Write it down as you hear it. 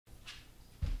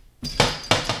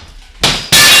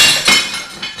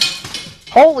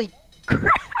Holy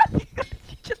crap! You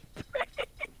just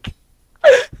break.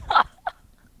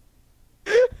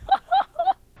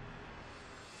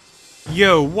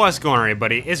 Yo, what's going on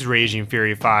everybody? It's Raging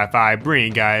Fury 55 bringing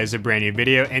you guys a brand new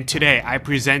video, and today I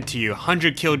present to you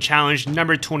 100 kill challenge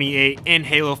number 28 in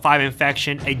Halo 5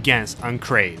 Infection against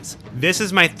Uncraze. This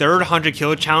is my third 100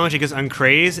 kill challenge against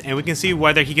Uncraze, and we can see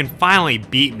whether he can finally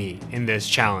beat me in this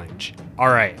challenge.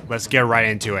 Alright, let's get right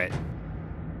into it.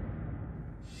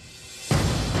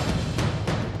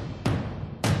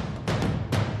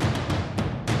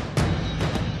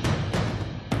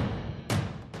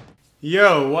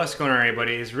 Yo, what's going on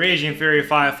everybody? It's Raging Fury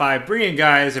 55 bringing you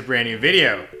guys a brand new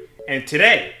video. And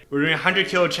today, we're doing a 100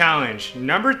 kill challenge,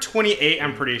 number 28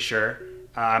 I'm pretty sure.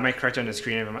 I might correct on the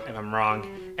screen if I'm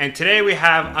wrong. And today we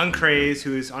have Uncraze,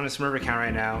 who's on a Smurf account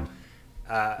right now.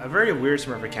 A very weird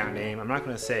Smurf account name, I'm not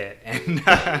going to say it. And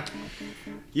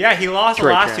yeah, he lost the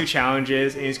last two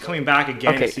challenges and he's coming back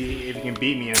again to see if he can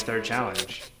beat me in a third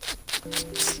challenge.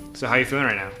 So how you feeling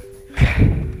right now?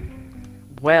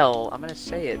 Well, I'm gonna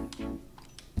say it.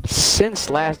 Since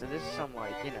last, this is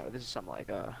some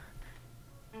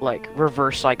like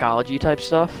reverse psychology type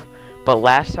stuff. But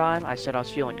last time I said I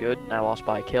was feeling good and I lost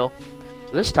by a kill.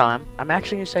 So this time I'm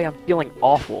actually gonna say I'm feeling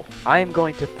awful. I am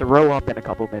going to throw up in a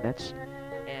couple minutes,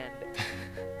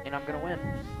 and I'm gonna win.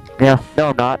 Yeah, no,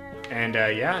 I'm not. And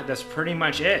yeah, that's pretty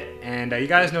much it. And you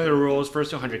guys know the rules: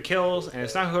 first to 100 kills, and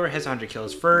it's not whoever hits 100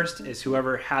 kills first; it's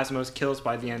whoever has the most kills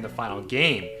by the end of the final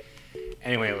game.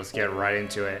 Anyway, let's get right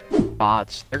into it.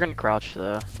 Bots. They're gonna crouch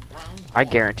though. I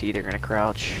guarantee they're gonna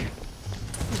crouch.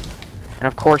 And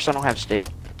of course I don't have stay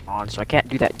on, so I can't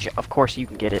do that. Of course you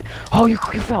can get it. Oh, you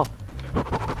fell!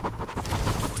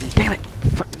 Damn it!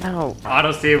 No.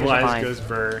 Auto stabilize goes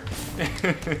burr.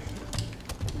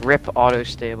 Rip auto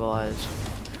stabilize.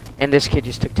 And this kid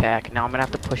just took tack. Now I'm gonna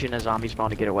have to push in a zombie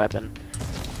spawn to get a weapon.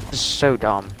 This is so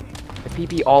dumb. The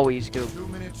PP always go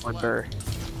on burr.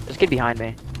 There's a kid behind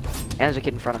me. And there's a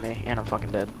kid in front of me, and I'm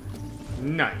fucking dead.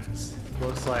 Nice.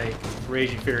 Looks like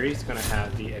Raging Fury is gonna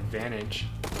have the advantage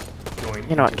going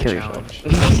into the kill challenge.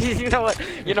 You know what?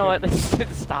 You know what?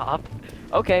 Stop.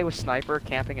 Okay, with sniper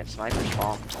camping at sniper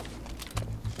spawn.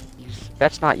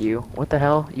 That's not you. What the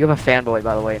hell? You have a fanboy,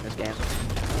 by the way, in this game.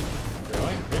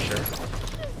 Really? Are you sure?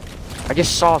 I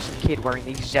just saw some kid wearing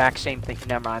the exact same thing.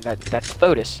 Never mind. That's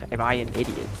Otis. Am I an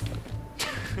idiot?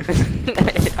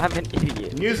 I'm an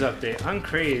idiot. News update: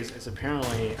 Uncraze is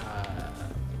apparently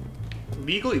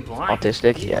legally blind.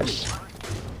 Autistic, yes.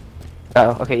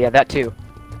 Oh, okay, yeah, that too.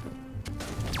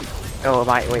 Oh,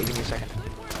 wait, give me a second.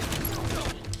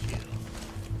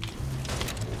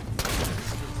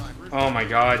 Oh my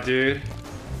god, dude.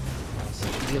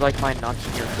 Do you like my nuts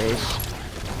in your face?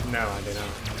 No, I did not.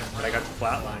 But I got the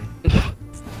flatline.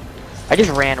 I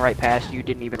just ran right past you,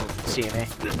 didn't even see me.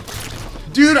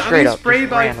 Dude, I'm Straight being up, sprayed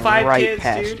by like 5 right kids,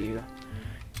 past dude. You.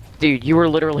 Dude, you were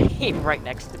literally right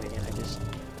next to me, and I just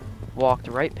walked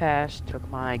right past, took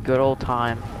my good old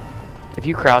time. If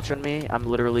you crouch on me, I'm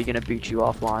literally gonna beat you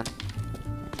offline.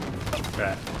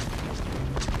 Bet.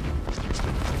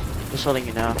 Just letting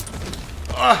you know.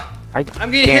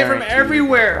 I'm getting hit from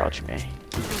everywhere. Crouch me.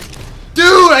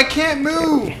 Dude, I can't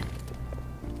move.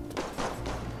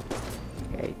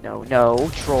 Okay, no,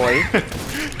 Troy.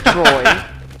 Troy.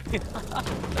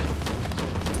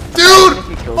 Dude!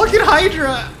 Fucking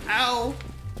Hydra! Ow!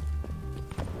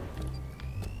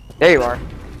 There you are.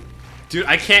 Dude,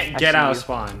 I can't get out of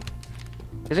spawn.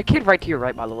 There's a kid right to your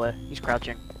right, by the way. He's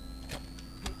crouching.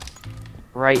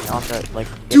 Right on the, like,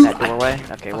 in that doorway.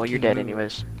 Okay, well, you're dead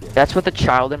anyways. That's what the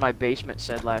child in my basement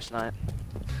said last night.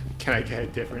 Can I get a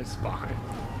different spawn?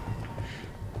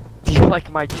 Do you like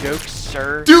my jokes,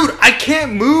 sir? Dude, I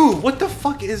can't move! What the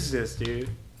fuck is this, dude?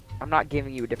 I'm not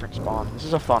giving you a different spawn. This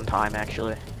is a fun time,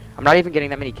 actually. I'm not even getting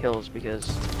that many kills because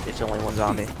it's only one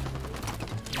zombie.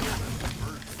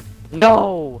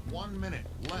 No! 1 minute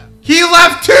left. He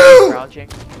left too! Crouching.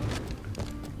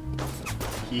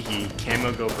 Hee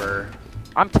camo go burr.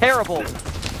 I'm terrible!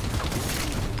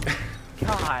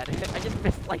 God, I just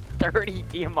missed like 30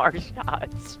 DMR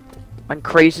shots.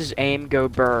 Uncraze's aim go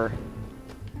burr.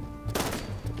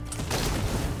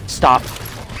 Stop.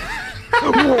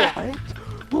 What?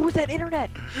 What was that internet?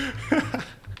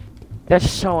 That's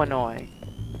so annoying.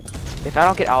 If I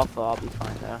don't get alpha, I'll be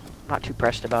fine though. I'm not too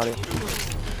pressed about it.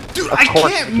 Dude, I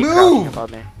can't move!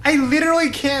 I literally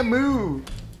can't move!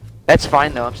 That's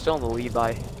fine though, I'm still in the lead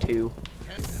by 2.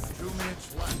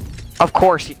 Of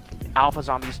course, alpha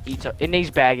zombie just eats up, and he's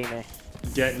bagging me.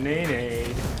 Get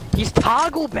nade. He's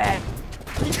toggle back!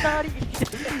 He's not even...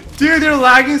 Dude, they're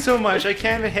lagging so much, I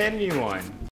can't even hit anyone.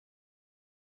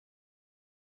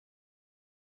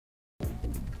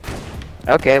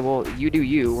 Okay, well, you do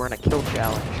you. We're in a kill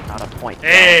challenge, not a point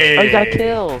Hey! challenge. Oh, you got a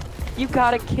kill! You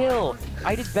got a kill!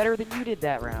 I did better than you did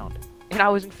that round. And I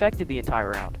was infected the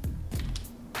entire round.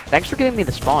 Thanks for giving me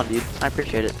the spawn, dude. I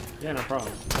appreciate it. Yeah, no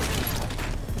problem.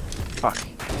 Fuck.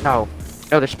 No.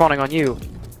 No, they're spawning on you.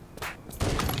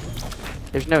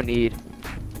 There's no need.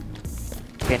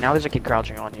 Okay, now there's a kid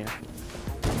crouching on you.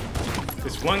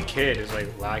 This one kid is like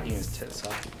lagging his tits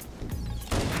off.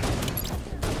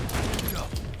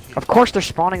 Of course they're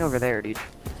spawning over there, dude.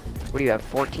 What do you have,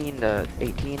 14 to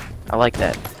 18? I like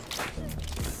that.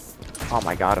 Oh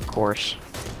my god, of course.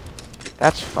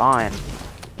 That's fine.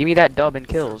 Give me that dub and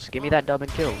kills. Give me that dub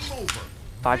and kills.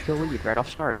 5 kill lead right off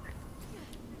start.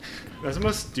 That's the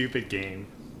most stupid game.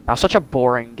 That was such a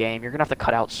boring game. You're gonna have to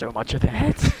cut out so much of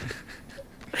that.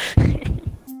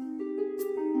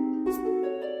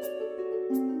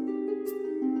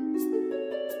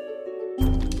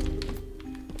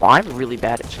 Well, I'm really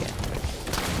bad at scamming.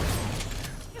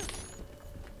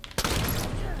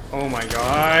 Oh my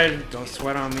god, don't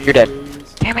sweat on me. You're dead.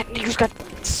 Please. Damn it, you just got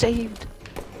saved.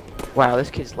 Wow,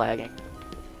 this kid's lagging.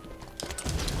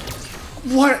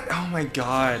 What? Oh my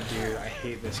god, dude, I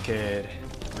hate this kid.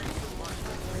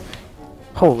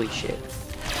 Holy shit.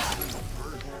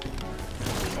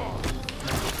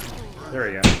 There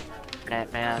we go.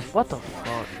 Internet, man. What the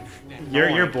fuck?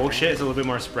 Your bullshit is a little bit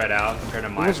more spread out compared to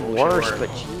It my was bullshit. worse, where-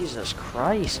 but Jesus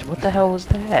Christ, what the hell was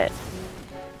that?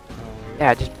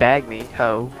 Yeah, just bag me,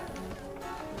 ho.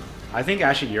 I think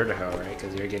actually you're the hoe, right?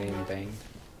 Because you're getting banged.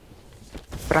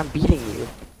 But I'm beating you.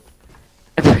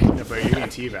 No, but you're getting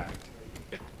teabagged.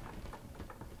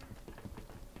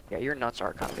 Yeah, your nuts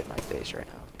are kind of in my face right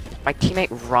now. My teammate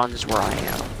runs where I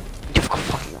am. You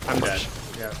fucking I'm dead.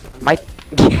 course. Yeah. My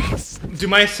yes. Dude,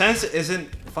 my sense isn't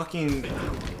fucking.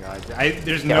 Oh my god.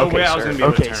 There's Yeah, no okay, way I was sir. gonna be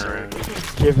able to Okay, turn sir.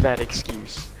 around. Give that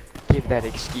excuse. Give that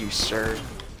excuse, sir.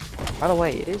 By the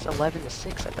way, it is 11 to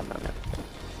 6 at the moment.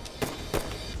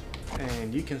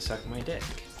 And you can suck my dick.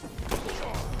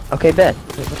 Okay, bet.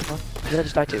 Wait, what the fuck? Who did I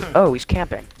just die to? Oh, he's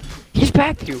camping. He's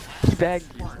bagged you. He bagged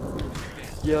you.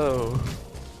 Yo.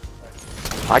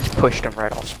 I just pushed him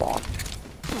right off spawn.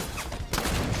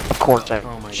 Of course I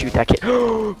Oh my shoot God. that kid.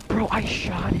 Bro, I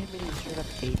shot him and he should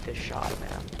have ate the shot,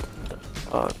 man.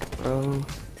 What the fuck, bro?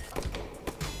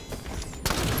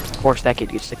 Of course that kid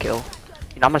gets the kill.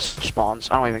 You know, I'm gonna spawns.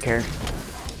 I don't even care.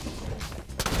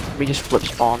 We just flip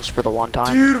spawns for the one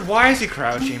time. Dude, why is he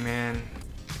crouching, man?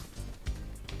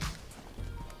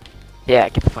 Yeah,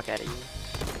 get the fuck out of here.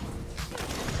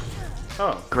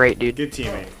 Oh, Great, dude. good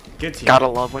teammate. Good teammate. Gotta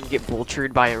love when you get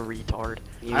bulltrued by a retard.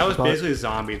 I was Bug. basically a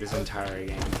zombie this entire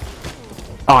game.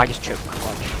 Oh, I just choked my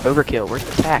lunch. Overkill. Where's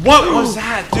the attack? What was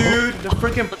that, dude? The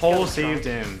freaking pole saved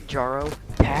him. Jaro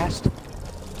passed.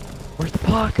 Where's the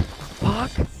puck?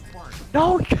 Puck?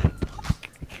 No! he got the puck.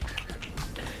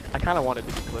 I kind of wanted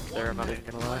to be clipped there. I'm not even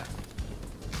gonna lie.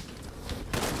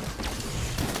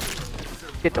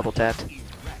 Get double tapped.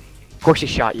 Of course he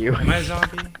shot you. Am I a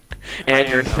zombie? And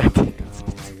you're infected.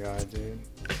 Oh my god, dude.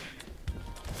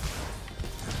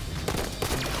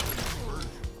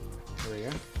 There we go.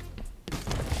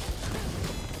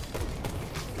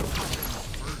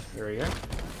 There we go.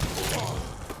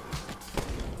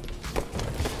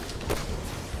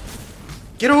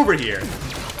 Get over here!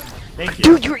 Thank you.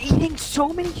 Dude, you're eating so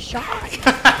many shots.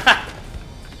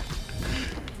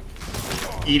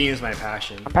 Eating is my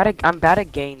passion. I'm about to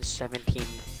gain 17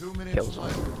 kills on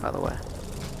you, by the way.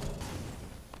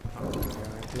 Oh my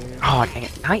god, dude. Oh, dang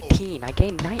it. 19. I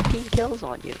gained 19 kills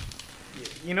on you.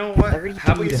 You know what? 32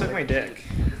 How about you to suck my 30. dick?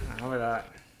 How about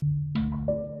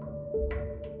that?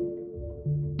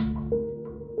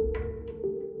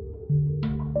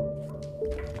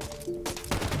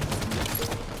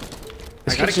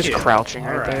 This I got kid's a just kill. crouching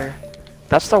right Alright. there.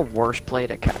 That's the worst play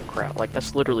to kind of crouch. Like,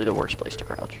 that's literally the worst place to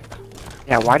crouch.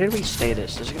 Yeah, why did we stay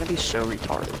this? This is gonna be so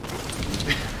retarded.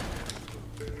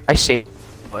 I saved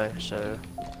it, so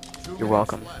you're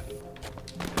welcome.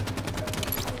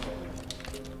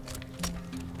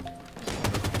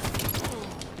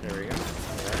 There we go.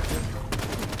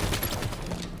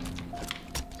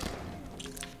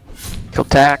 Kill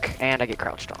tack, and I get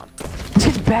crouched on. This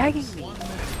is bagging me!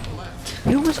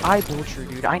 Who was I butcher,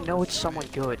 dude? I know it's someone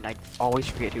good, and I always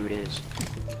forget who it is.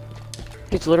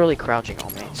 It's literally crouching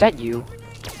on me. Is that you?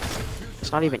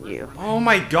 It's not even you. Oh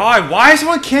my god, why is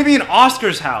someone camping in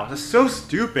Oscar's house? That's so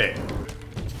stupid.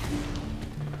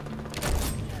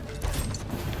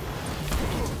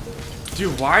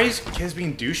 Dude, why are these kids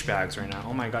being douchebags right now?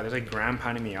 Oh my god, they're like ground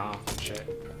pounding me off and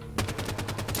shit.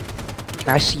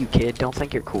 I see you, kid. Don't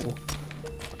think you're cool.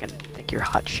 Fucking think you're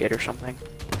hot shit or something.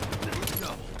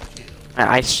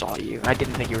 I saw you. I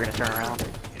didn't think you were gonna turn around.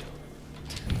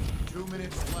 2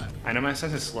 minutes left. I know my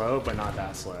sense is slow, but not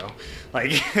that slow.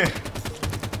 Like,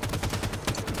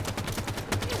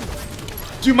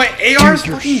 dude, my AR is Dude,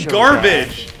 you're fucking so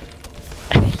garbage.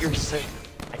 You're sick.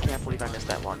 I can't believe I missed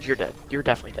that lunge. You're dead. You're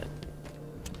definitely dead.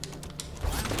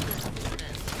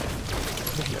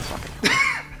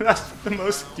 That's the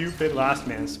most stupid last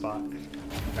man spot.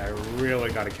 I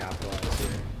really gotta capitalize here.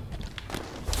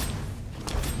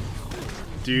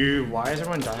 Dude, why is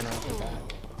everyone dying off the bat?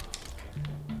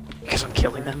 Because I'm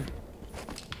killing them.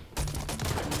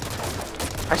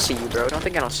 I see you, bro. Don't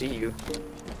think I don't see you.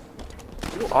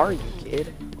 Who are you,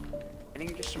 kid? I think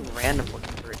you're just some random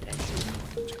looking for attention.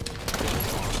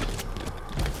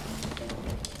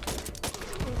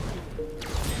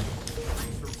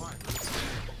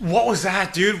 What was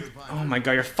that, dude? Oh my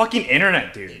god, your fucking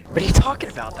internet, dude. What are you talking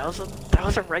about? That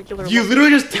was a regular. You literally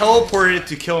just teleported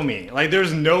to kill me. Like,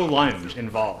 there's no lunge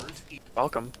involved.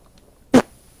 Welcome.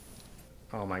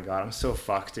 Oh my god, I'm so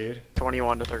fucked, dude.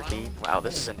 21 to 13. Wow,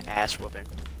 this is an ass whooping.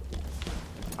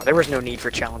 Oh, there was no need for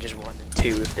challenges 1 and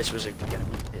 2 if this was gonna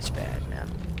be this bad, man.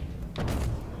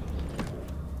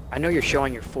 I know you're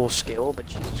showing your full skill, but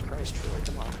Jesus Christ, Troy,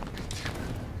 come on.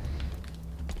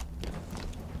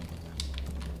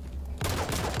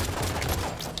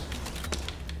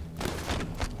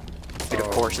 Dude,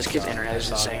 of course, this kid's internet is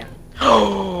insane.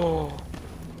 Oh!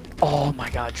 Oh my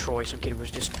god, Troy, some kid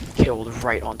was just killed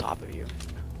right on top of you.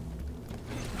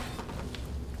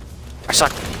 I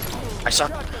suck. I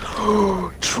suck.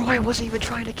 Troy wasn't even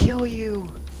trying to kill you.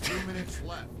 2 minutes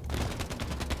left.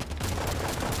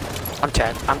 I'm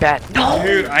dead. I'm bad. No!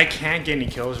 Dude, I can't get any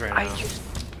kills right I now. just...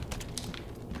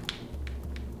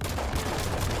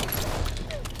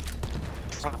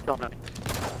 No, no.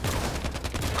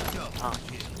 Oh.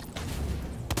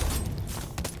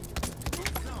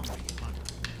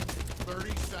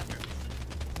 30 seconds.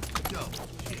 Double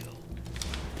kill.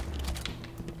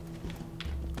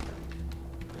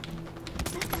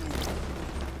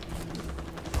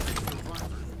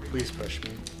 Please push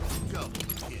me. Double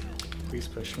kill. Please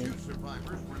push me. 2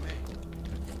 survivors remain.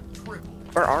 Triple.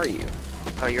 Where are you?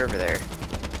 Oh, you're over there.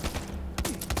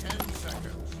 10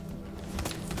 seconds.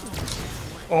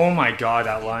 Oh my god,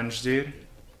 that lunge, dude.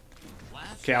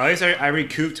 Okay, at least I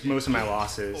recouped most of my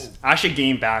losses. I should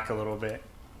gain back a little bit.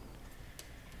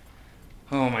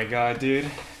 Oh my god, dude.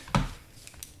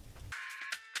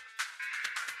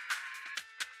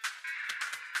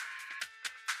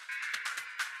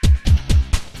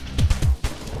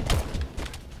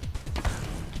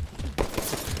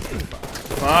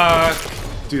 Fuck.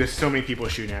 Dude, there's so many people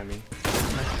shooting at me.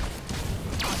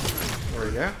 There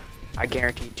we go. I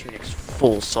guarantee Tunic's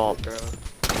full salt, bro.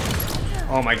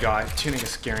 Oh my god, Tunic is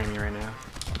scaring me right now.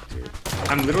 Dude.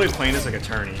 I'm literally playing this like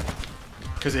attorney.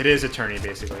 Because it is attorney,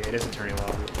 basically. It is attorney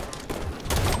lobby.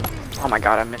 Oh my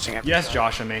god, I'm missing it. Yes,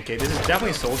 Joshua Mankey. This is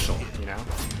definitely social, you know?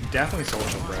 Definitely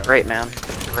social, bro. Great, man.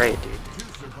 Great, dude.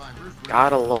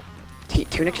 Gotta love.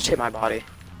 Tunic just hit my body.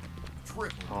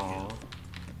 Aww.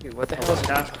 Dude, what the hell is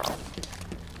that problem?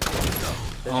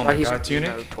 Oh my god,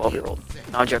 Tunic? 12-year-old.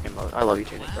 No, I'm joking, bro. I love you,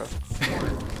 Tunic, bro.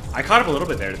 I caught up a little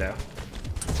bit there, though.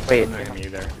 Wait, Not him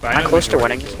either. But am I I know close to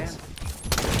majority winning this kills. game?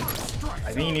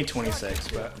 I think you need 26,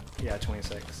 but yeah,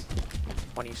 26.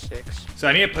 26. So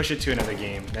I need to push it to another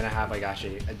game, then I have like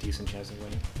actually a decent chance of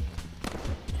winning.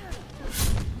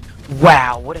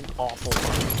 Wow, what an awful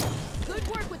one. Good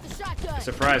work with the shotgun.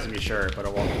 Surprised to be sure, but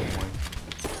I'll walk with one.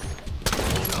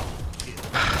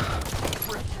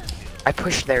 I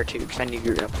pushed there too, because I knew you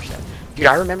were gonna push that. Dude,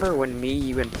 I remember when me,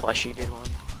 you, and Plushy did one.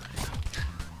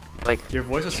 Like, Your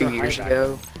voice was 2 so years high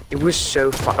ago. It was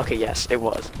so fun. Okay, yes, it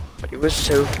was. But it was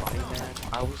so funny, man.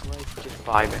 I was like, just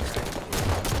vibing.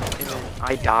 And then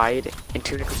I died, and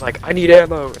Tunic was like, I need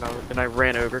ammo! And I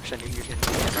ran over, because I knew you were gonna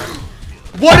need ammo.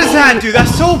 What is that, dude?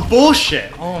 That's so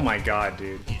bullshit! Oh my god,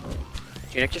 dude.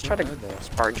 Tunic just tried to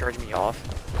Spartan charge me off.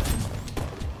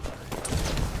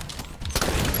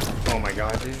 Oh my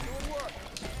god, dude.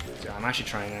 Dude, I'm actually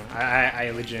trying now. I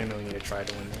legitimately need to try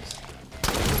to win this. Show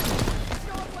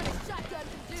 'em what a shotgun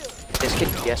can do. This kid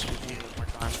yes me one more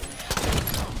time.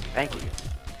 Thank you.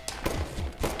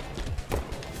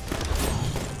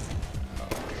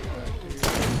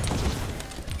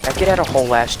 That kid had a whole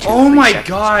last 2 Oh free my seconds.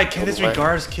 god, can this What?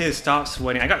 regards kid stop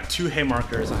sweating? I got 2 hit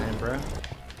markers on him, bro.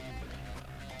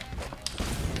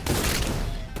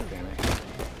 Damn it.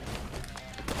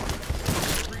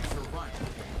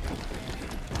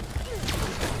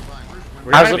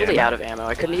 Where I did was literally ammo? out of ammo.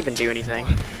 I couldn't even do anything.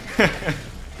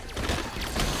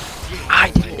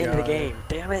 I didn't end the God. game.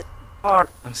 Damn it.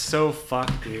 Fuck. I'm so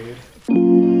fucked, dude.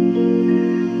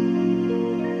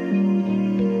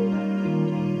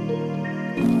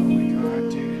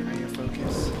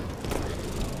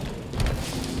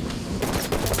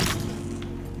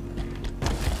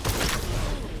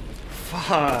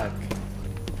 Fuck.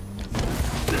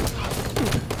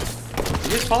 You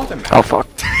just fall off the map. Oh fuck.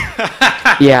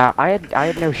 Yeah, I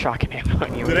had no shotgun ammo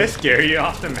anyway. Did I scare you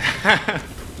off the map?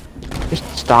 Just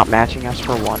stop matching us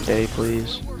for one day,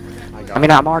 please. I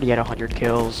mean, I'm already at 100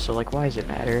 kills, so like, why does it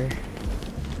matter?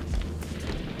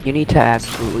 You need to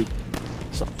absolutely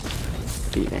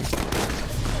beat me.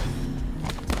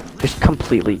 Just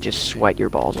completely just sweat your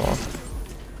balls off.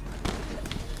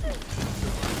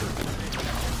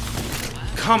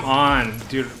 Come on,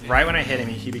 dude. Right when I hit him,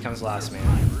 he becomes last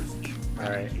man.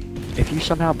 Alright. If you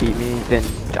somehow beat me, then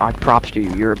I props to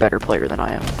you. You're a better player than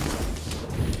I am.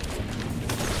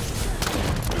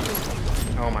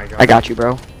 Oh my god. I got you,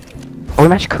 bro. Oh, we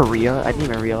matched Korea? I didn't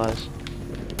even realize.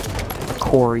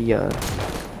 Korea.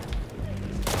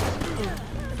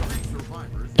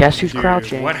 Guess who's Dude,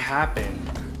 crouching? what happened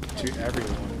to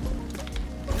everyone?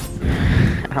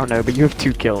 I don't know, but you have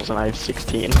 2 kills and I have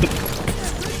 16.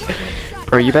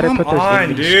 Bro, you better Come put those on,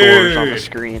 enemy scores on the dude.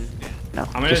 screen. No,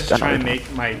 I'm gonna just try another to one.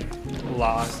 make my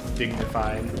loss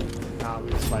dignified. Not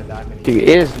lose by that many. Dude, it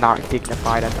is not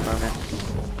dignified at the moment.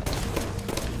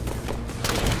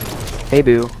 Hey,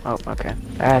 boo. Oh, okay.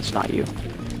 That's not you.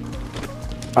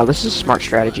 Oh, this is a smart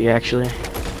strategy, actually.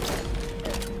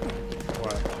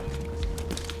 What?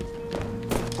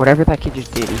 Whatever that kid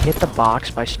just did, he hit the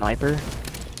box by sniper.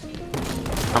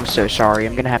 I'm so sorry.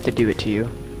 I'm gonna have to do it to you.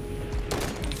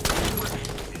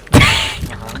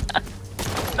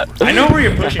 I know where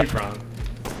you're pushing from.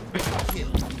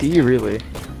 Do you really?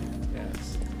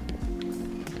 Yes.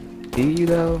 Do you,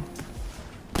 though?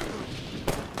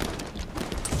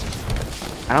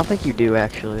 I don't think you do,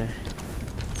 actually.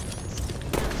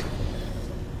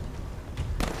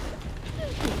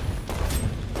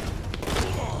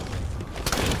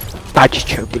 I just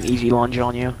choked an easy lunge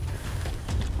on you.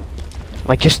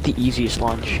 Like, just the easiest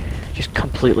lunge. Just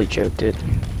completely choked it.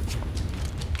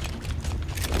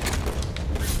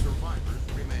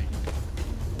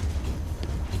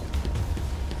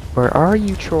 Where are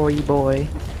you, Troy boy?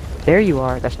 There you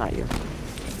are. That's not you.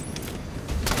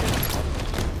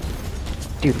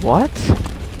 Dude, what?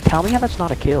 Tell me how that's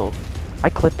not a kill. I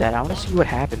clipped that. I want to see what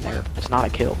happened there. It's not a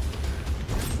kill.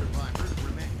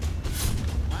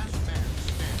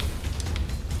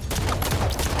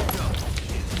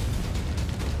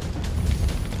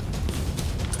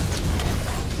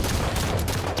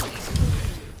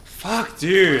 Fuck,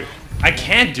 dude. I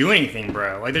can't do anything,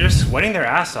 bro. Like, they're just sweating their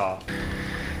ass off.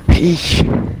 Eesh.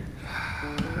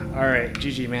 Alright,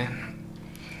 GG, man.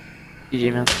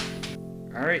 GG, man.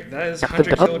 Alright, that is Got the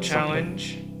 100 kill dub.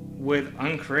 challenge with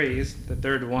Uncraze, the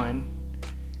third one.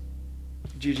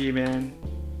 GG, man.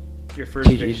 Your first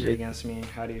GG, victory dude. against me.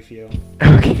 How do you feel?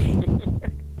 Okay.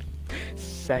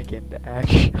 Second,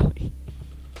 actually.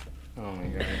 Oh my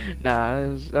god. Nah,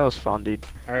 that was fun, dude.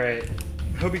 Alright.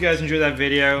 Hope you guys enjoyed that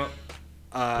video.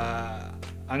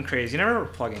 Uncraze. You never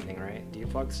plug anything, right? Do you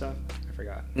plug stuff? I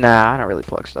forgot. Nah, I don't really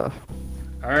plug stuff.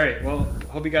 Alright, well,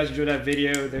 hope you guys enjoyed that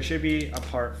video. There should be a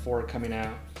part 4 coming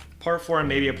out. Part 4 and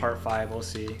maybe a part 5, we'll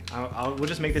see. We'll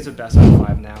just make this a best out of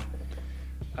 5 now.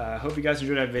 Hope you guys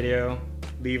enjoyed that video.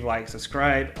 Leave, like,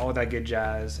 subscribe, all that good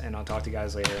jazz, and I'll talk to you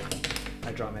guys later.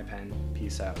 I dropped my pen.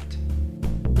 Peace out.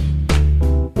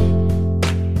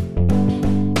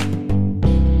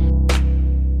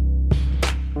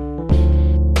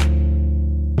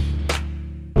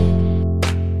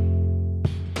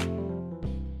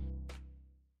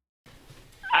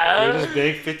 There's this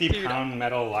big 50-pound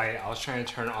metal light I was trying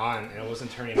to turn on, and it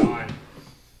wasn't turning on.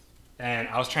 And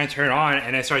I was trying to turn it on,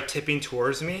 and it started tipping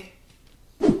towards me.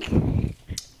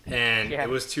 And Yeah. it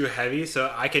was too heavy,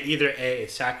 so I could either A,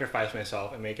 sacrifice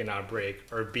myself and make it not break,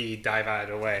 or B, dive out of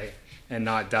the way and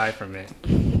not die from it.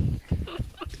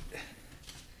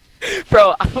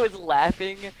 Bro, I was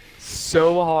laughing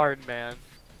so hard, man.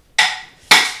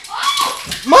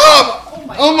 Mom!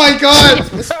 Oh my god!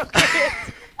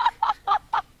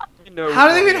 How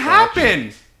did it even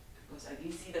happen? Because I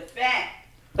didn't see the fan.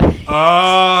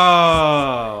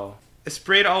 Oh! It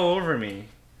sprayed all over me.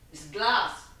 It's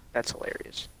glass. That's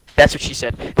hilarious. That's what she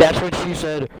said. That's what she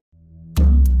said.